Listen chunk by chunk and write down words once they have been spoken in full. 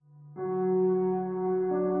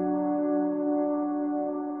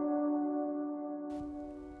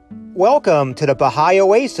Welcome to the Baha'i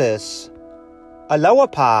Oasis.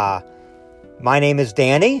 Aloha. My name is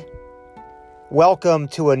Danny. Welcome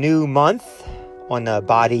to a new month on the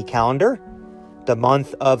Body calendar, the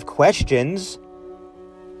month of questions.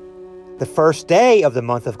 The first day of the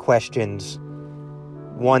month of questions,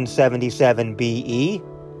 177 BE.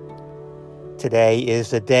 Today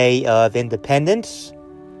is the Day of Independence,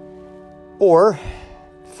 or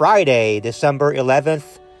Friday, December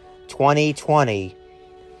 11th, 2020.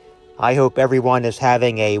 I hope everyone is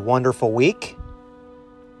having a wonderful week.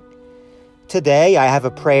 Today I have a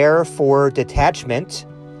prayer for detachment.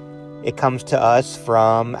 It comes to us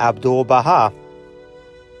from Abdul Baha.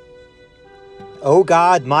 O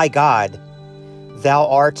God, Thou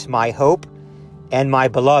art my hope and my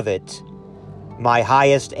beloved, my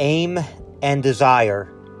highest aim and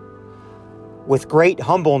desire. With great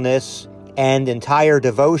humbleness and entire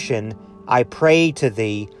devotion, I pray to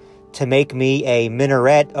Thee to make me a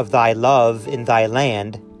minaret of Thy love in Thy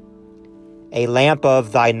land, a lamp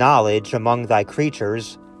of Thy knowledge among Thy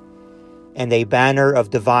creatures, and a banner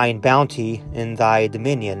of divine bounty in Thy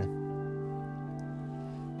dominion.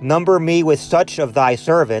 Number me with such of Thy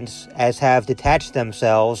servants as have detached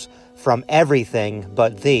themselves from everything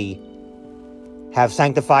but Thee, have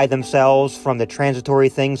sanctified themselves from the transitory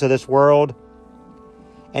things of this world,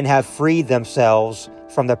 and have freed themselves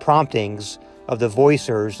from the promptings of the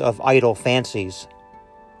voicers of idle fancies.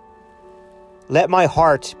 Let my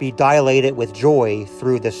heart be dilated with joy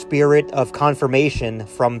through the spirit of confirmation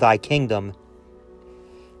from Thy kingdom,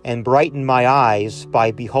 and brighten my eyes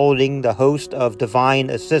by beholding the host of divine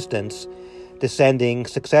assistants descending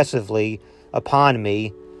successively upon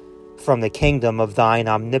me from the kingdom of Thine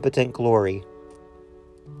omnipotent glory.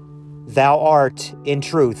 Thou art, in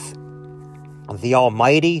truth, the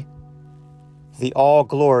Almighty, the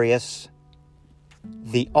All-Glorious,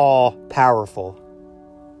 the All-Powerful.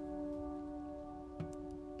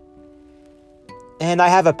 And I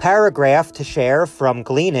have a paragraph to share from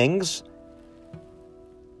Gleanings.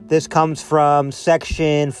 This comes from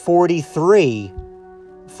section 43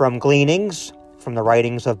 from Gleanings, from the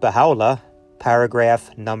writings of Baha'u'llah,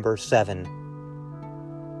 paragraph number 7.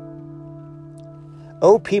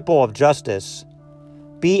 O people of justice,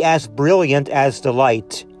 be as brilliant as the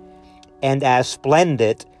light, and as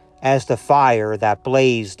splendid as the fire that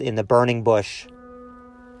blazed in the burning bush.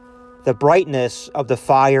 The brightness of the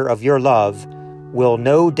fire of your love will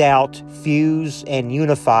no doubt fuse and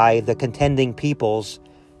unify the contending peoples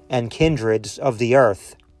and kindreds of the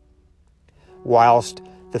earth, whilst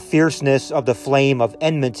the fierceness of the flame of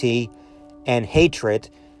enmity and hatred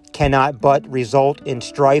cannot but result in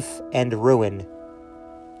strife and ruin.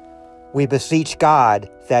 We beseech God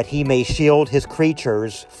that He may shield His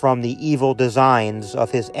creatures from the evil designs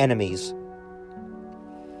of His enemies.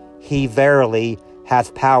 He verily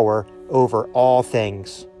hath power over all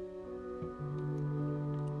things.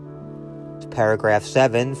 Paragraph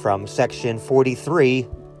 7 from section 43,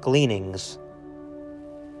 Gleanings.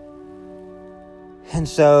 And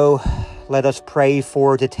so, let us pray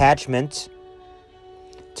for detachment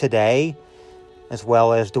today, as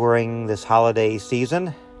well as during this holiday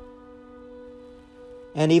season,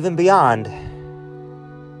 and even beyond.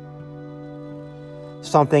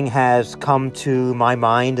 Something has come to my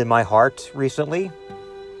mind and my heart recently.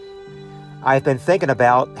 I've been thinking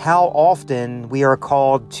about how often we are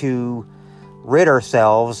called to rid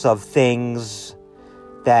ourselves of things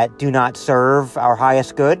that do not serve our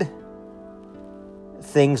highest good,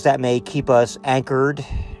 things that may keep us anchored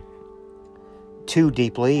too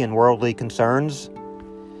deeply in worldly concerns.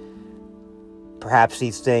 Perhaps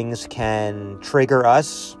these things can trigger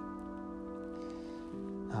us,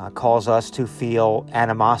 cause us to feel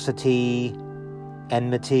animosity,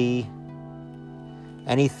 enmity,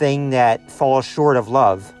 anything that falls short of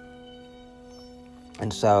love.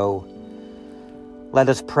 And so, let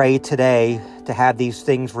us pray today to have these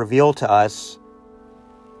things revealed to us.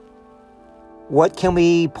 What can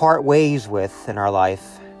we part ways with in our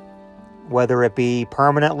life? Whether it be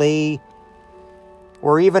permanently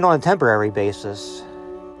or even on a temporary basis.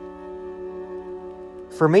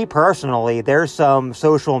 For me personally, there's some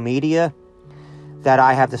social media that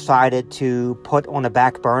I have decided to put on the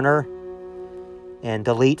back burner and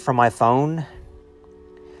delete from my phone,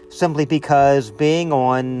 simply because being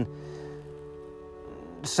on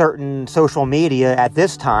certain social media at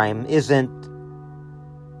this time isn't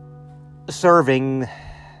serving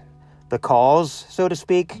the cause, so to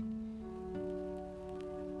speak.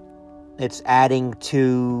 It's adding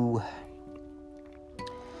to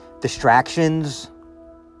distractions.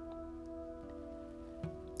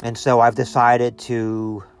 And so I've decided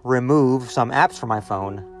to remove some apps from my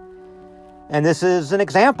phone And this is an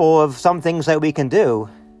example of some things that we can do.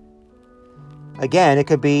 Again, it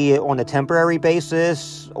could be on a temporary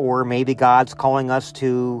basis, or maybe God's calling us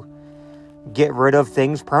to get rid of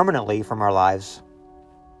things permanently from our lives.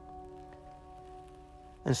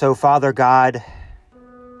 And so, Father God,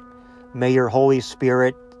 may your Holy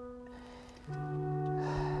Spirit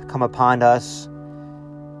come upon us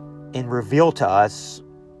and reveal to us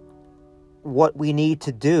what we need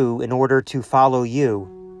to do in order to follow you.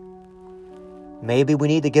 Maybe we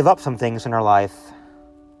need to give up some things in our life.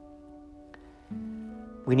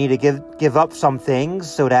 We need to give up some things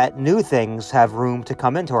so that new things have room to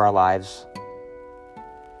come into our lives.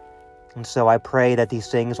 And so I pray that these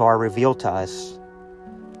things are revealed to us.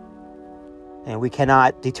 And we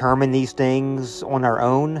cannot determine these things on our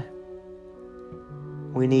own.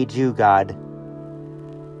 We need you, God.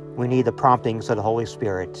 We need the promptings of the Holy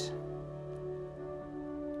Spirit.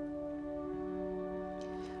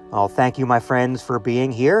 Well, thank you, my friends, for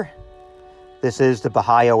being here. This is the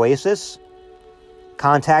Baha'i Oasis.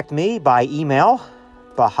 Contact me by email,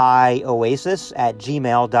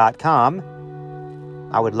 bahaioasis@gmail.com.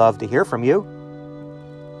 I would love to hear from you.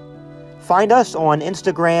 Find us on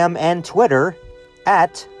Instagram and Twitter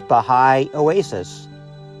at Baha'i Oasis.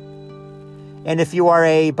 And if you are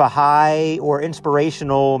a Baha'i or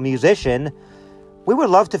inspirational musician, we would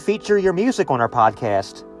love to feature your music on our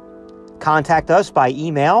podcast. Contact us by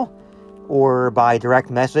email or by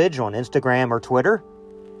direct message on Instagram or Twitter.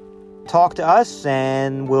 Talk to us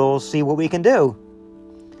and we'll see what we can do.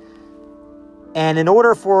 And in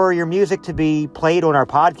order for your music to be played on our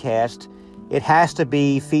podcast, it has to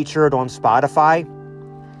be featured on Spotify.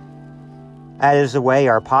 That is the way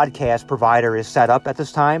our podcast provider is set up at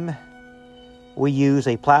this time. We use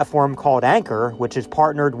a platform called Anchor, which is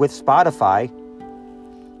partnered with Spotify.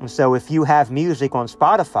 And so if you have music on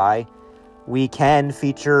Spotify, we can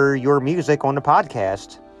feature your music on the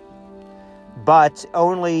podcast. But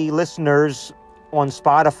only listeners on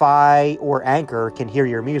Spotify or Anchor can hear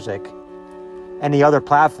your music. Any other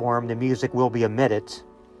platform, the music will be omitted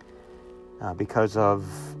because of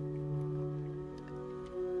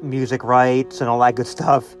music rights and all that good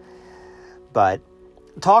stuff. But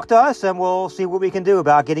talk to us and we'll see what we can do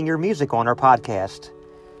about getting your music on our podcast.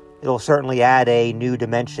 It'll certainly add a new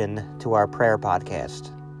dimension to our prayer podcast.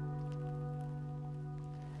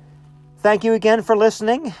 Thank you again for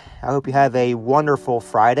listening. I hope you have a wonderful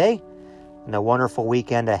Friday and a wonderful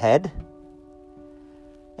weekend ahead.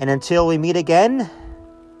 And until we meet again,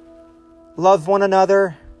 love one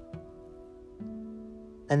another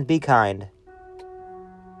and be kind.